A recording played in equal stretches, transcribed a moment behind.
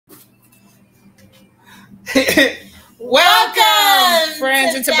Welcome,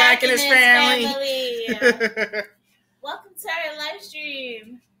 friends and Tobacconist family. Welcome to our live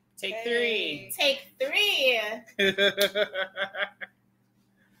stream. Take three.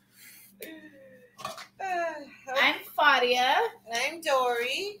 I'm Fadia. And I'm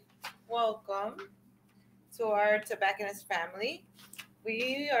Dory. Welcome to our Tobacconist family.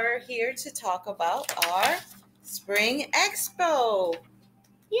 We are here to talk about our Spring Expo.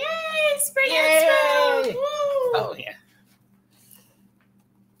 Yay! Spring Expo! Woo! Oh, yeah.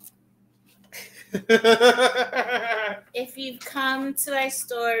 If you've come to our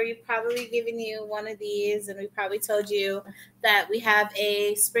store, we've probably given you one of these, and we probably told you that we have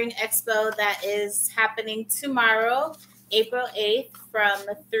a Spring Expo that is happening tomorrow, April 8th, from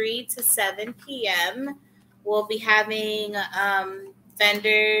 3 to 7 p.m. We'll be having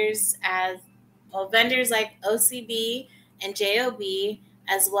vendors like OCB and JOB,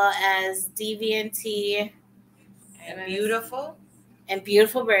 as well as DVNT And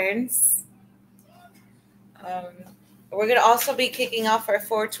beautiful Burns. We're going to also be kicking off our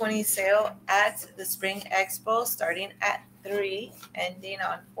 420 sale at the Spring Expo starting at 3, ending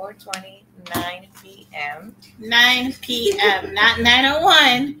on 420, 9 p.m. 9 p.m. Not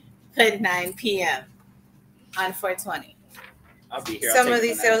 9:01, but 9 p.m. on 420. I'll be here. Some of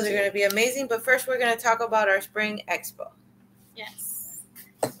these sales are going to be amazing, but first we're going to talk about our Spring Expo. Yes.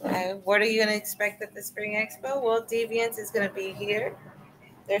 What are you going to expect at the Spring Expo? Well, Deviance is going to be here.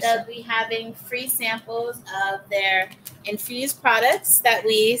 They'll be having free samples of their infused products that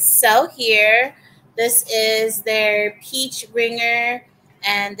we sell here. This is their peach ringer,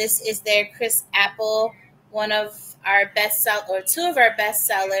 and this is their crisp apple, one of our two of our best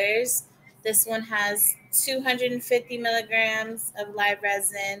sellers. This one has 250 milligrams of live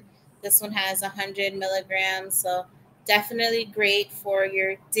resin. This one has 100 milligrams, so definitely great for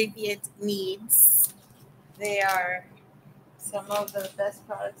your deviant needs. They are some of the best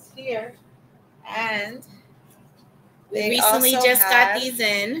products here, and we recently just got these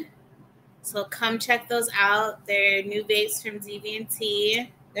in, so come check those out. They're new vapes from DVNT.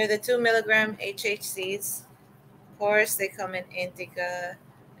 They're the 2 milligram HHCs. Of course, they come in indica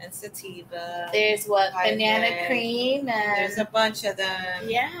and sativa. There's banana cream, and there's a bunch of them.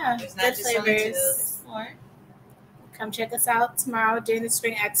 Yeah, there's not good just only 2. flavors. There's more. Come check us out tomorrow during the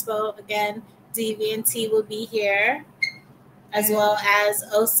Spring Expo. Again, DVNT will be here, as well as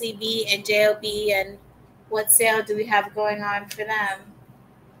OCB and JOB. And what sale do we have going on for them?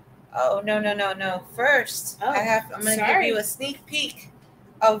 Oh, no. First, I'm going to give you a sneak peek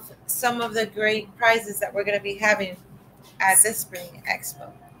of some of the great prizes that we're going to be having at the Spring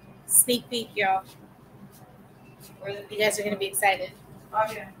Expo. Sneak peek, y'all. You guys are going to be excited. Oh,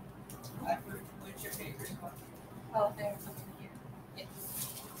 yeah. What's your favorite one? Oh, there. Yeah.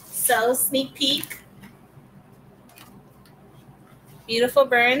 So, sneak peek. Beautiful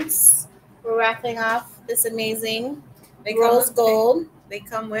Burns. We're wrapping off this amazing rose gold. They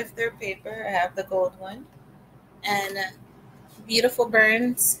come with their paper. I have the gold one. And Beautiful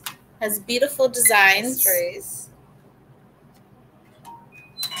Burns has beautiful designs. Trays.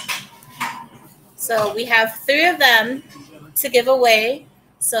 So we have 3 of them to give away.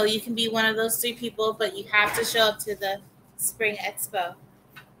 So you can be one of those 3 people, but you have to show up to the Spring Expo.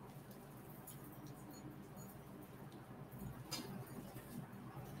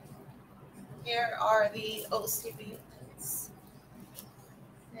 Here are the OCB ones.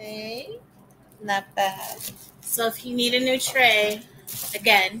 Okay. Not bad. So if you need a new tray,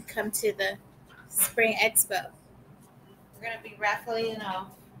 again, come to the Spring Expo. We're going to be raffling off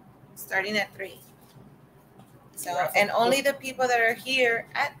starting at 3. So, and only the people that are here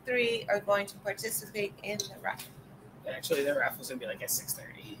at 3 are going to participate in the raffle. Actually, the raffle's going to be like at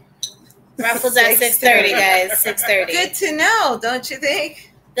 6:30. Raffle's at 6:30, guys. 6:30. Good to know, don't you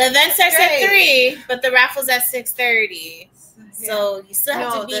think? The event starts at 3, but the raffle's at 6:30. So you still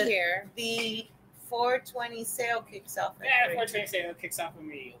have to be here. The 420 sale kicks off at 3. 420 sale kicks off when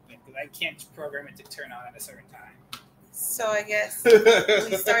we open, because I can't program it to turn on at a certain time. So I guess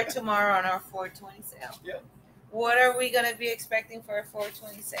we start tomorrow on our 420 sale. Yep. What are we going to be expecting for a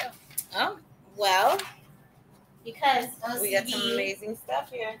 420 sale? Oh, well, because we got some amazing stuff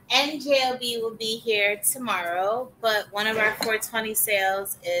here. And JOB will be here tomorrow, but one of our 420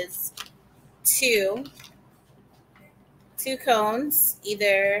 sales is 2 cones,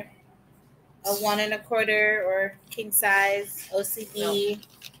 either a 1 1/4 or king size, OCB,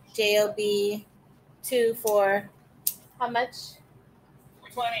 JOB, 2 for how much?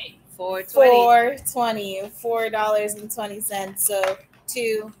 $4.20. $4.20. So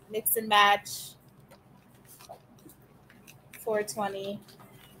 2 mix and match. $4.20.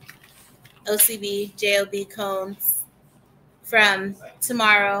 OCB, JOB cones from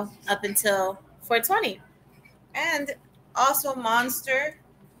tomorrow up until 420. And also Monster,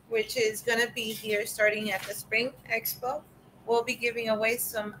 which is going to be here starting at the Spring Expo. We'll be giving away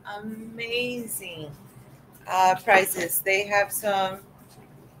some amazing prizes. They have some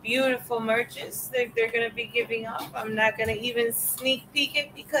beautiful merches they're going to be giving off. I'm not going to even sneak peek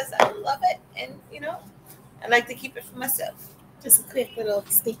it because I love it. And, I like to keep it for myself. Just a quick little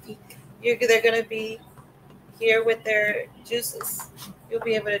sneak peek. They're going to be here with their juices. You'll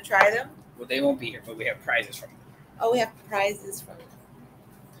be able to try them. Well, they won't be here, but we have prizes from them. Oh, we have prizes from them.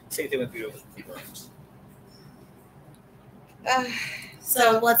 Same thing with beautiful rooms.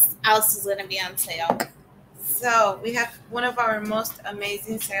 So what else is going to be on sale? So we have one of our most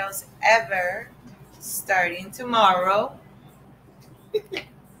amazing sales ever starting tomorrow.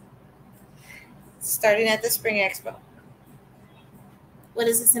 Starting at the Spring Expo. What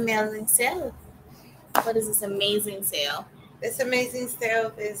is this amazing sale? What is this amazing sale? This amazing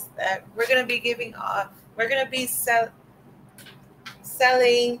sale is that we're going to be giving off, we're going to be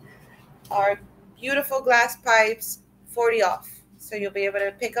selling our beautiful glass pipes 40 off. So you'll be able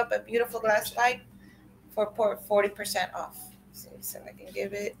to pick up a beautiful glass pipe for 40% off. So I can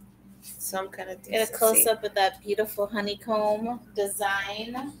give it some kind of decency. Get a close up of that beautiful honeycomb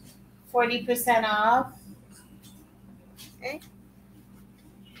design. 40% off. Okay.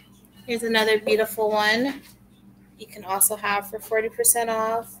 Here's another beautiful one. You can also have for 40%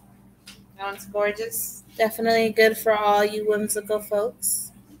 off. That one's gorgeous. Definitely good for all you whimsical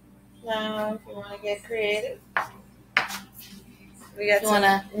folks. Now, if you want to get creative, we got You some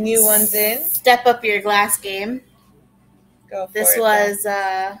wanna new ones in. Step up your glass game. Go for This it. was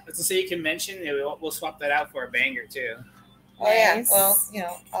Let's say you can mention we'll swap that out for a banger too. Oh yeah. nice.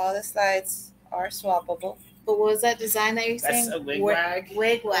 Well, all the slides are swappable. But what was that design that you're saying? That's a wig wag.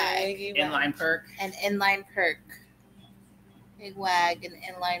 Wig wag. Inline perk. An inline perk. Wig wag and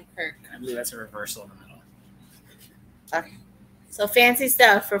inline perk. I believe that's a reversal in the middle. Okay. So fancy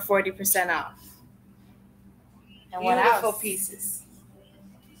stuff for 40% off. And what Beautiful else? pieces.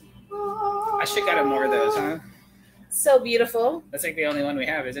 I should got more of those, huh? So beautiful. That's like the only one we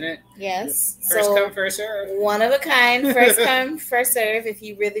have, isn't it? Yes. First So come, first serve. one of a kind. First come, first serve. If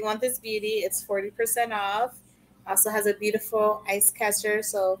you really want this beauty, it's 40% off. Also has a beautiful ice catcher,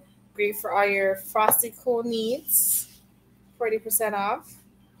 so great for all your frosty cool needs. 40% off.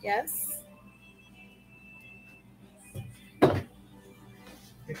 Yes.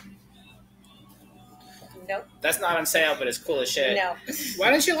 Nope. That's not on sale, but it's cool as shit. No. Why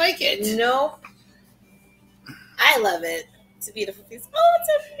don't you like it? Nope. I love it. It's a beautiful piece. Oh, it's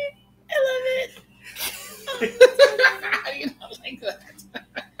so pretty. I love it. How do you not like that?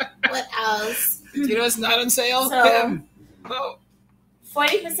 What else? Do you know it's not on sale? So- Oh.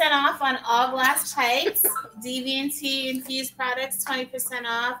 40% off on all glass pipes. DV&T infused products, 20%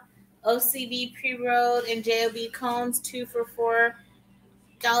 off. OCB pre-rolled and JOB cones, 2 for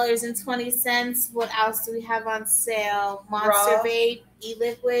 $4.20. What else do we have on sale? Monster Raw. Vape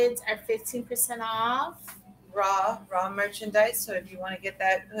e-liquids are 15% off. Raw merchandise. So if you want to get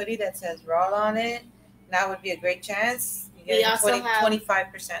that hoodie that says raw on it, that would be a great chance. You We get also have-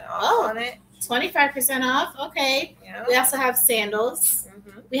 25% off Oh. on it. 25% off. Okay. Yeah. We also have sandals.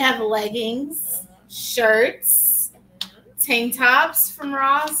 Mhm. We have leggings, Mhm. shirts, Mhm. tank tops from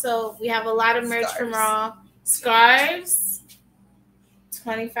Raw. So we have a lot of merch from Scarves. Raw. Scarves,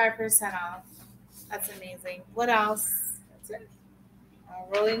 25% off. That's amazing. What else? That's it.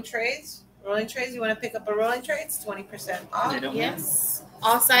 Rolling trays. Rolling trays. You want to pick up a rolling tray? It's 20% off. They don't Yes.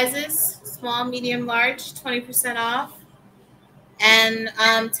 All sizes, small, medium, large, 20% off. And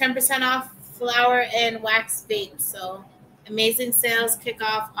 10% off flour and wax vape. So amazing sales kick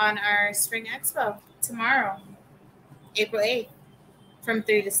off on our Spring Expo tomorrow, April 8th, from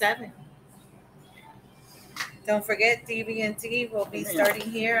 3 to 7. Don't forget, DV&T will be starting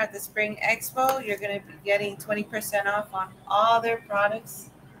here at the Spring Expo. You're going to be getting 20% off on all their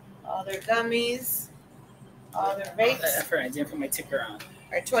products, all their gummies, all their That vapes effort, I didn't put my ticker on.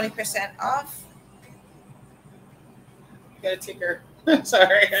 are 20% off. Got a ticker.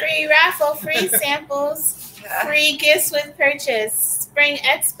 Sorry. Free raffle, free samples, free gifts with purchase. Spring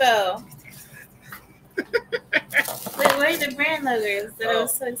Expo. Wait, where are the brand logos that I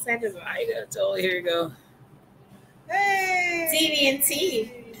was so excited about? I know, totally. Here you go. Hey!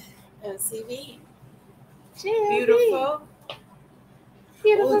 DV&T. OCB. Beautiful.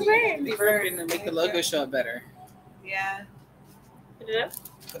 Beautiful Oh, brand. paper and make the logo show up better. Yeah. Put it up.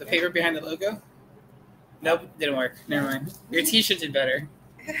 Put the paper behind the logo. Nope, didn't work. Never mind. Your T-shirt did better.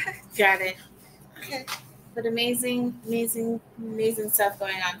 Got it. Okay. But amazing stuff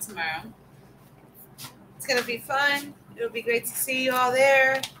going on tomorrow. It's going to be fun. It'll be great to see you all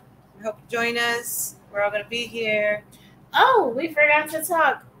there. I hope you join us. We're all going to be here. Oh, we forgot to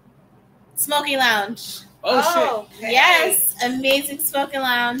talk. Smoking Lounge. Oh, shit. Okay. Yes, amazing smoking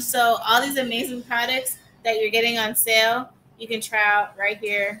lounge. So all these amazing products that you're getting on sale, you can try out right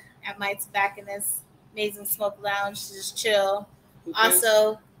here at my Tobacconist amazing smoke lounge. Just chill.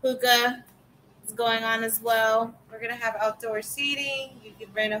 Also, hookah is going on as well. We're going to have outdoor seating. You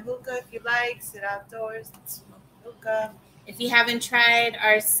can rent a hookah if you like. Sit outdoors and smoke hookah. If you haven't tried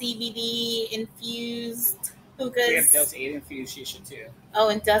our CBD infused hookahs. We have Delta 8 infused shisha too. Oh,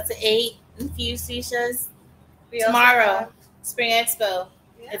 and Delta 8 infused shishas. We also Tomorrow, have- Spring Expo.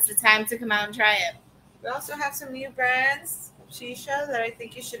 Yeah. It's the time to come out and try it. We also have some new brands of shisha that I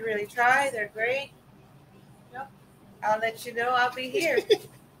think you should really try. They're great. Yep. I'll let you know. I'll be here.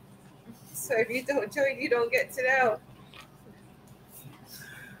 So if you don't join, you don't get to know.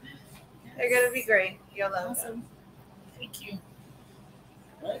 They're going to be great. You'll love them. Awesome. Thank you.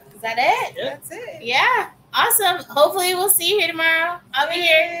 What? Is that it? Yeah. That's it. Yeah. Awesome. Hopefully we'll see you here tomorrow. I'll be here.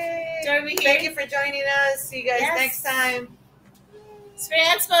 Yay. Joy will be Thank here. you for joining us. See you guys Yes. next time. Spring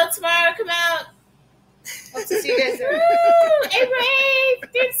Expo tomorrow. Come out. Hope to see you guys there. Woo! Abraham.